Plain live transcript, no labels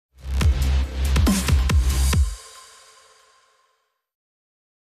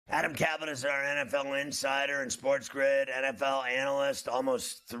Adam Caplan is our NFL insider and SportsGrid NFL analyst,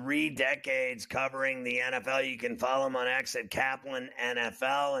 almost 3 decades covering the NFL. You can follow him on X at Caplan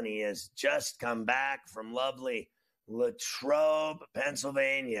NFL, and he has just come back from lovely Latrobe,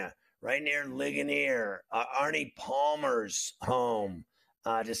 Pennsylvania, right near Ligonier, Arnie Palmer's home,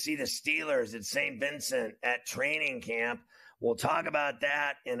 to see the Steelers at St. Vincent at training camp. We'll talk about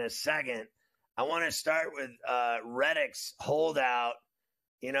that in a second. I want to start with Reddick's holdout.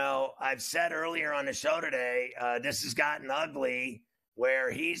 You know, I've said earlier on the show today, this has gotten ugly where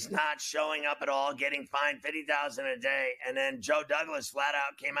he's not showing up at all, getting fined $50,000 a day. And then Joe Douglas flat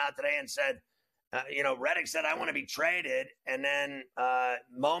out came out today and said, Reddick said, I want to be traded. And then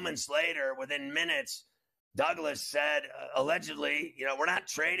moments later, within minutes, Douglas said, allegedly, we're not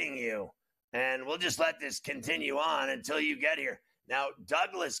trading you. And we'll just let this continue on until you get here. Now,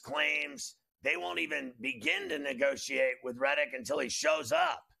 Douglas claims they won't even begin to negotiate with Reddick until he shows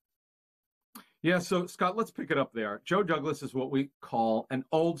up. Yeah, so, Scott, let's pick it up there. Joe Douglas is what we call an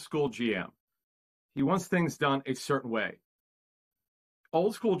old-school GM. He wants things done a certain way.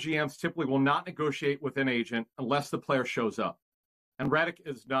 Old-school GMs typically will not negotiate with an agent unless the player shows up. And Reddick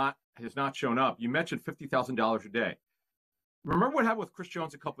has not shown up. You mentioned $50,000 a day. Remember what happened with Chris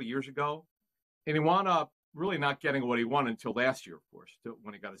Jones a couple of years ago? And he wound up really not getting what he wanted until last year, of course,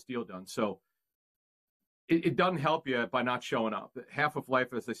 when he got his deal done. So it doesn't help you by not showing up. Half of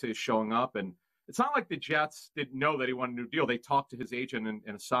life, as they say, is showing up. And it's not like the Jets didn't know that he wanted a new deal. They talked to his agent and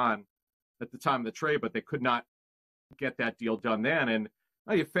Haason at the time of the trade, but they could not get that deal done then. And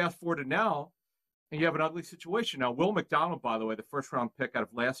now you fast forward to now, and you have an ugly situation. Now, Will McDonald, by the way, the first-round pick out of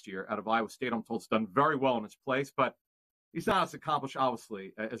last year, out of Iowa State, I'm told, has done very well in his place, but he's not as accomplished,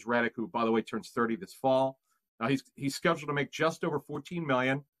 obviously, as Reddick, who, by the way, turns 30 this fall. He's scheduled to make just over $14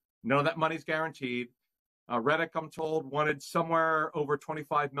 million. None of that money's guaranteed. Reddick, I'm told, wanted somewhere over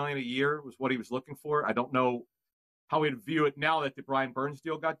 $25 million a year was what he was looking for. I don't know how he'd view it now that the Brian Burns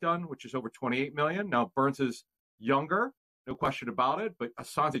deal got done, which is over $28 million. Now, Burns is younger, no question about it, but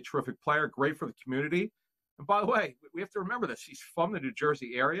Haason's a terrific player, great for the community. And by the way, we have to remember this. He's from the New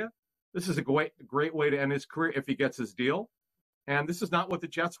Jersey area. This is a great way to end his career if he gets his deal. And this is not what the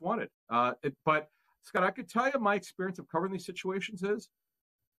Jets wanted. But, Scott, I could tell you my experience of covering these situations is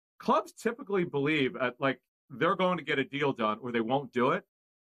clubs typically believe they're going to get a deal done or they won't do it.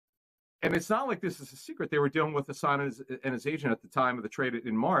 And it's not like this is a secret. They were dealing with Haason and his agent at the time of the trade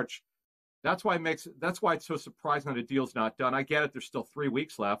in March. That's why it's so surprising that a deal's not done. I get it. There's still 3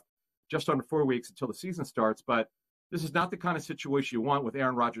 weeks left, just under 4 weeks until the season starts. But this is not the kind of situation you want with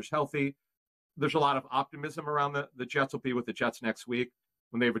Aaron Rodgers healthy. There's a lot of optimism around the Jets will be with the Jets next week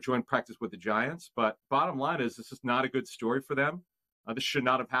when they have a joint practice with the Giants. But bottom line is this is not a good story for them. This should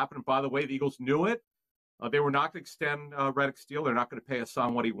not have happened. And by the way, the Eagles knew it. They were not going to extend Reddick's deal. They're not going to pay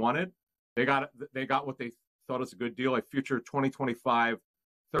Haason what he wanted. They got what they thought was a good deal, a future 2025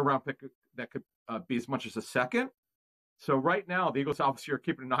 third-round pick that could be as much as a second. So right now, the Eagles obviously are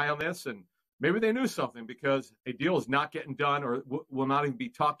keeping an eye on this, and maybe they knew something because a deal is not getting done or will not even be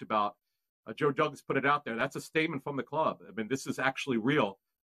talked about. Joe Douglas put it out there. That's a statement from the club. I mean, this is actually real.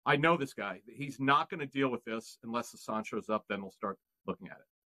 I know this guy. He's not going to deal with this unless Haason shows up. Then we'll start looking at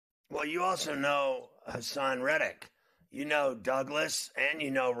it. Well, you also know Haason Reddick. You know Douglas, and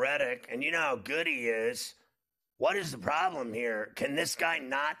you know Reddick, and you know how good he is. What is the problem here? Can this guy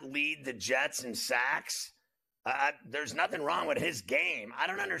not lead the Jets in sacks? There's nothing wrong with his game. I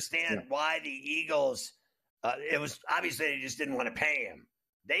don't understand why the Eagles, it was obviously they just didn't want to pay him.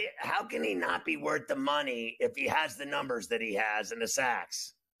 How can he not be worth the money if he has the numbers that he has in the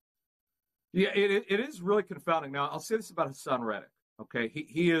sacks? Yeah, it is really confounding. Now, I'll say this about Haason Reddick. Okay,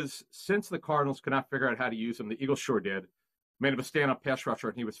 he is, since the Cardinals could not figure out how to use him, the Eagles sure did, made him a stand-up pass rusher,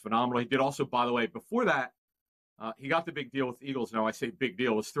 and he was phenomenal. He did also, by the way, before that, he got the big deal with the Eagles. Now, I say big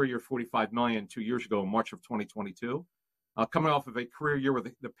deal. It was 3 years, $45 million 2 years ago in March of 2022. Coming off of a career year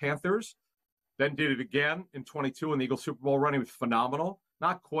with the Panthers, then did it again in 22 in the Eagles Super Bowl run. He was phenomenal.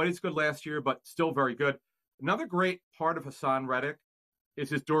 Not quite as good last year, but still very good. Another great part of Haason Reddick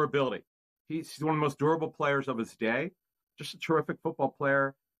is his durability. He's one of the most durable players of his day. Just a terrific football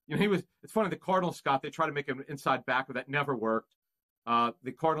player. It's funny, the Cardinals, Scott, they tried to make him inside backer. That never worked.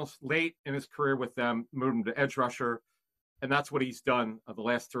 The Cardinals, late in his career with them, moved him to edge rusher, and that's what he's done the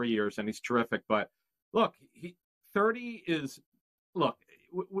last 3 years, and he's terrific. But, look, 30 is – look,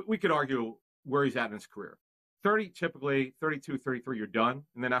 we could argue where he's at in his career. 30, typically, 32, 33, you're done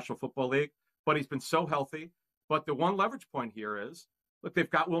in the National Football League. But he's been so healthy. But the one leverage point here is, look, they've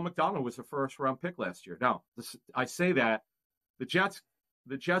got Will McDonald, who was a first-round pick last year. Now, I say that the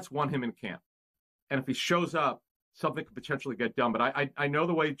Jets want him in camp. And if he shows up, something could potentially get done. But I know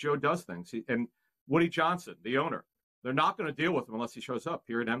the way Joe does things. And Woody Johnson, the owner, they're not going to deal with him unless he shows up.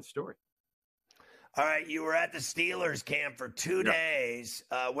 Period. End story. All right, you were at the Steelers camp for 2 days.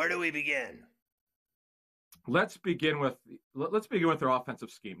 Where do we begin? Let's begin with their offensive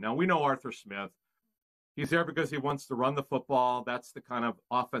scheme. Now, we know Arthur Smith. He's there because he wants to run the football. That's the kind of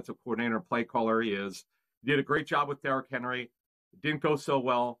offensive coordinator, play caller he is. He did a great job with Derrick Henry. It didn't go so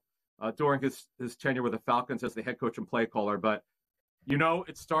well during his tenure with the Falcons as the head coach and play caller. But,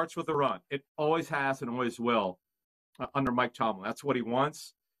 it starts with the run. It always has and always will under Mike Tomlin. That's what he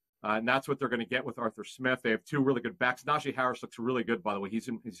wants. And that's what they're going to get with Arthur Smith. They have 2 really good backs. Najee Harris looks really good, by the way. He's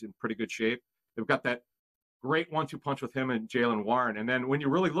in pretty good shape. They've got that great 1-2 punch with him and Jaylen Warren. And then when you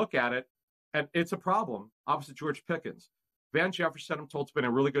really look at it, and it's a problem, opposite George Pickens. Van Jefferson, I'm told, has been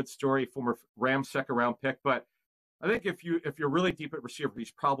a really good story, former Rams second-round pick. But I think if you're really deep at receiver,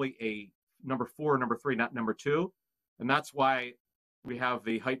 he's probably a number 4 or number 3, not number 2. And that's why we have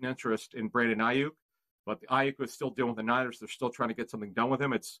the heightened interest in Brandon Ayuk. But the Ayuk is still dealing with the Niners. They're still trying to get something done with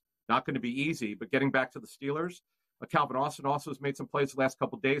him. It's not going to be easy. But getting back to the Steelers, Calvin Austin also has made some plays the last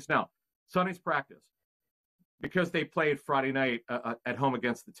couple of days. Now, Sunday's practice. Because they played Friday night at home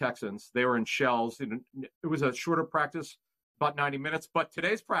against the Texans, they were in shells. It was a shorter practice, about 90 minutes. But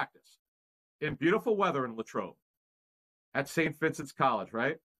today's practice, in beautiful weather in Latrobe, at St. Vincent's College,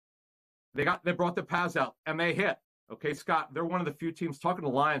 right? They brought the pads out, and they hit. Okay, Scott, they're one of the few teams talking to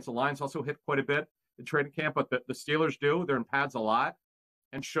Lions. The Lions also hit quite a bit in training camp, but the Steelers do. They're in pads a lot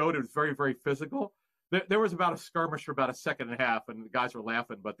and showed it was very, very physical. There was about a skirmish for about a second and a half, and the guys were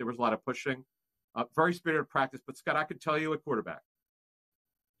laughing, but there was a lot of pushing. Very spirited practice. But, Scott, I could tell you at quarterback,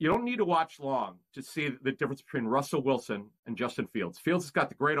 you don't need to watch long to see the difference between Russell Wilson and Justin Fields. Fields has got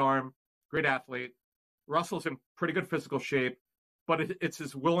the great arm, great athlete. Russell's in pretty good physical shape, but it's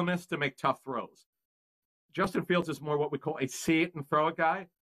his willingness to make tough throws. Justin Fields is more what we call a see it and throw it guy.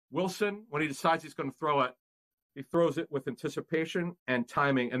 Wilson, when he decides he's going to throw it, he throws it with anticipation and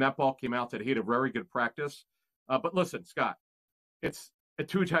timing, and that ball came out today. He had a very good practice. But listen, Scott, it's a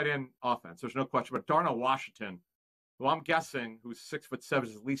 2 tight end offense. There's no question. But Darnell Washington, who I'm guessing, who's 6'7",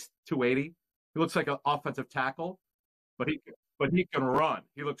 is at least 280. He looks like an offensive tackle, but he can run.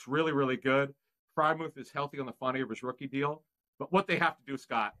 He looks really, really good. Frymouth is healthy on the final of his rookie deal. But what they have to do,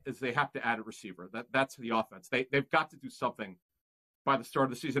 Scott, is they have to add a receiver. That's the offense. They've got to do something by the start of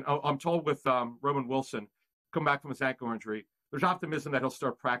the season. I'm told with Roman Wilson come back from his ankle injury, there's optimism that he'll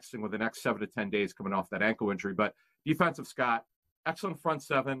start practicing within the next 7 to 10 days coming off that ankle injury. But defensive, Scott, excellent front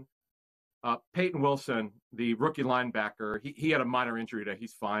seven. Peyton Wilson, the rookie linebacker, he had a minor injury today.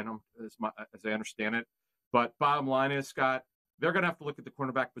 He's fine, as I understand it. But bottom line is, Scott, they're going to have to look at the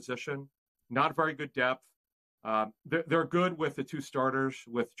cornerback position. Not very good depth. They're good with the 2 starters,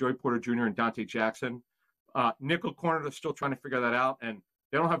 with Joey Porter Jr. and Dante Jackson. Nickel corner, they're still trying to figure that out. And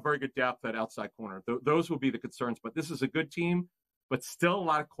they don't have very good depth at outside corner. Those will be the concerns. But this is a good team, but still a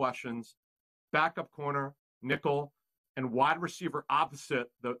lot of questions. Backup corner, nickel, and wide receiver opposite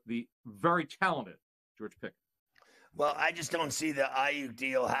the very talented George Pickens. Well, I just don't see the Ayuk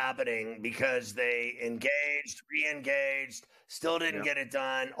deal happening because they engaged, re-engaged, still didn't get it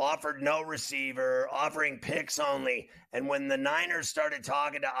done, offered no receiver, offering picks only. And when the Niners started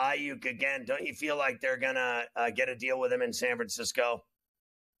talking to Ayuk again, don't you feel like they're going to get a deal with him in San Francisco?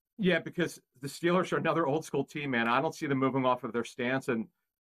 Yeah, because the Steelers are another old school team, man. I don't see them moving off of their stance. And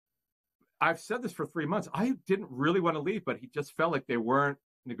I've said this for 3 months. I didn't really want to leave, but he just felt like they weren't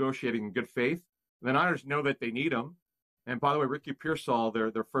negotiating in good faith. The Niners know that they need him. And by the way, Ricky Pearsall,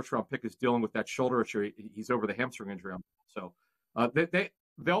 their first-round pick, is dealing with that shoulder issue. He's over the hamstring injury. So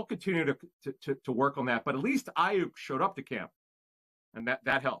they'll continue to work on that. But at least Ayuk showed up to camp, and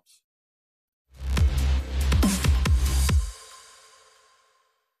that helps.